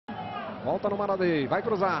Volta no Maradei, vai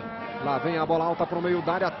cruzar. Lá vem a bola alta para o meio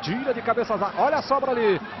da área, tira de cabeça. Olha a sobra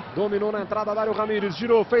ali. Dominou na entrada da área o Ramírez,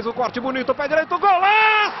 girou, fez o corte bonito, pé direito,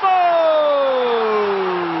 golaço!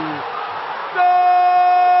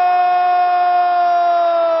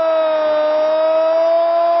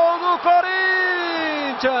 Gol do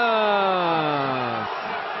Corinthians!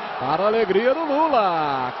 Para a alegria do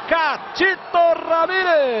Lula, Catito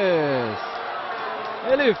Ramírez.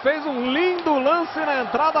 Ele fez um lindo lance na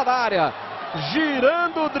entrada da área,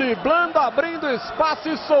 girando, driblando, abrindo espaço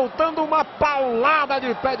e soltando uma paulada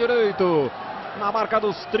de pé direito. Na marca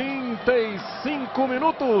dos 35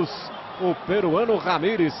 minutos, o peruano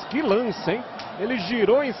Ramírez, que lance, hein? Ele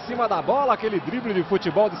girou em cima da bola, aquele drible de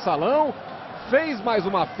futebol de salão, fez mais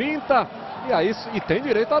uma finta e tem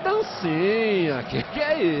direito a dancinha. Que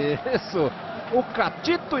é isso? O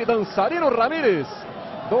Catito e dançarino Ramírez.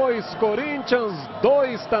 2 Corinthians,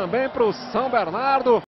 2 também para o São Bernardo.